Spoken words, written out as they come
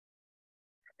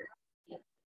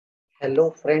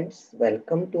Hello friends,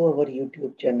 welcome to our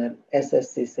YouTube channel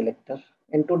SSC Selector.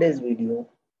 In today's video,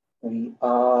 we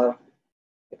are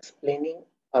explaining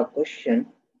a question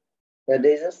where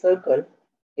there is a circle.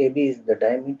 AB is the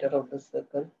diameter of the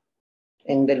circle.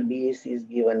 Angle BAC is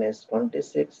given as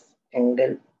 26.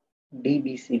 Angle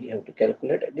DBC we have to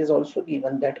calculate. It is also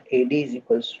given that AD is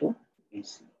equals to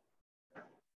BC.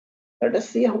 Let us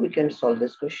see how we can solve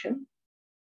this question.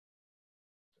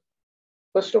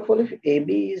 First of all, if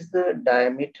AB is the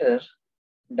diameter,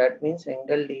 that means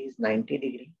angle D is 90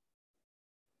 degree.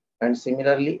 And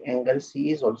similarly, angle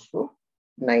C is also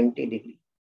 90 degree.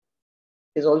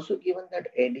 It is also given that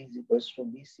AD is equals to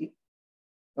BC.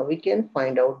 Now we can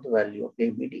find out the value of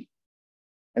ABD.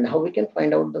 And how we can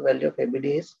find out the value of ABD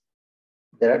is,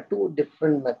 there are two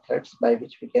different methods by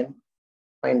which we can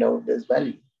find out this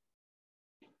value.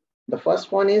 The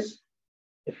first one is,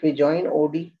 if we join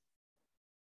OD,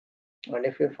 and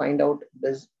if we find out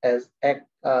this as X,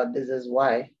 this is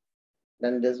Y,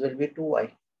 then this will be 2Y.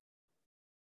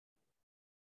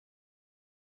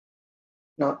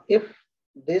 Now, if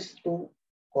these two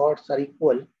chords are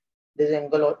equal, this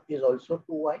angle is also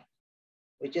 2y,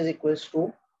 which is equals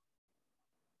to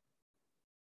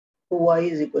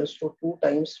 2y is equals to 2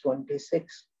 times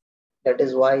 26. That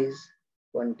is y is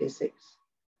 26.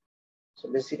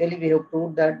 So basically, we have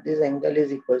proved that this angle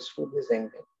is equals to this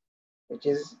angle, which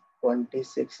is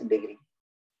 26 degree.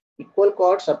 Equal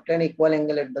chords obtain equal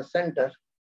angle at the center.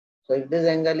 So if this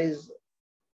angle is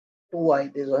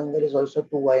 2y, this angle is also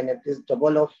 2y, and it is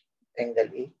double of angle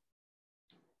A.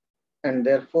 And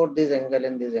therefore, this angle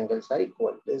and these angles are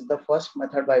equal. This is the first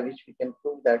method by which we can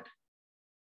prove that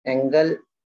angle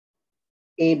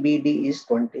ABD is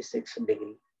 26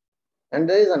 degree. And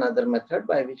there is another method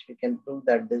by which we can prove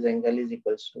that this angle is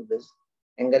equals to this.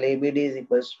 Angle ABD is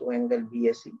equals to angle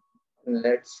BAC. And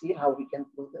let's see how we can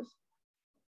prove this.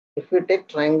 If we take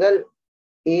triangle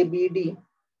ABD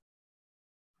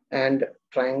and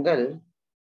triangle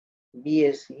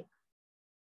BAC,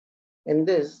 in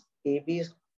this AB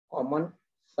is common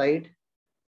side,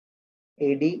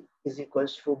 AD is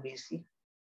equals to BC,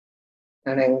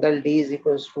 and angle D is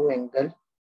equals to angle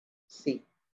C.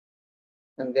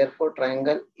 And therefore,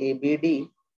 triangle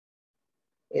ABD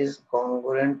is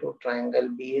congruent to triangle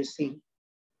BAC.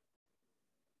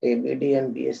 ABD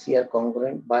and BAC are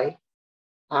congruent by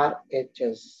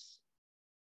RHS,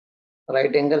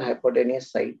 right angle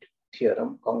hypotenuse side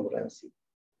theorem congruency.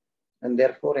 And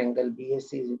therefore, angle BAC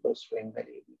is equals to angle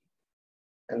ABD.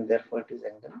 And therefore, it is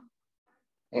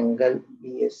angle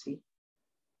BAC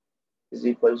is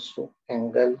equals to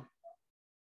angle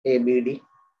ABD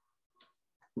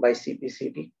by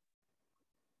CPCT,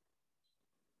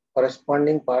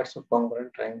 corresponding parts of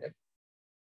congruent triangle.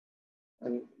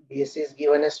 And BAC is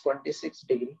given as 26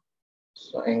 degree.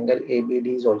 So angle ABD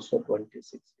is also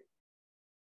 26 degree.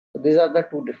 So these are the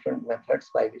two different methods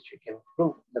by which we can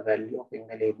prove the value of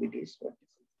angle ABD is 26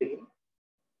 degree.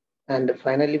 And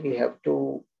finally, we have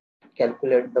to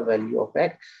calculate the value of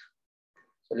X.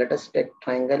 So let us take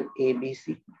triangle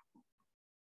ABC.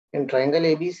 In triangle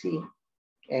ABC,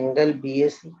 angle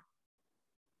BAC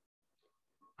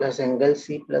plus angle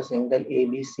C plus angle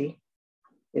ABC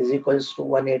is equals to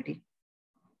 180.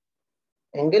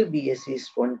 Angle BAC is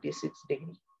 26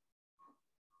 degree.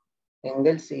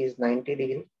 Angle C is 90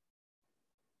 degree.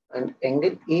 And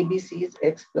angle ABC is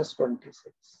X plus 26.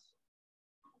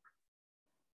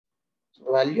 So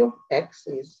the value of X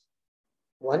is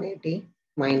 180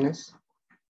 minus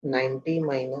 90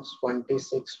 minus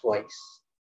 26 twice.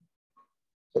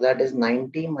 So that is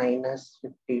 90 minus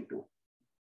 52.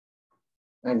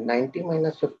 And 90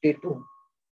 minus 52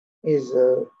 is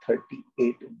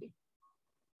 38 degree.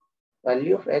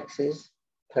 Value of X is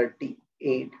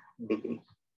 38 degree.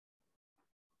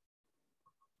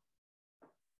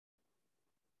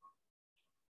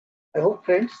 I hope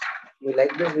friends, you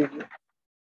like this video.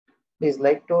 Please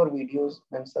like to our videos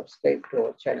and subscribe to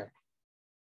our channel.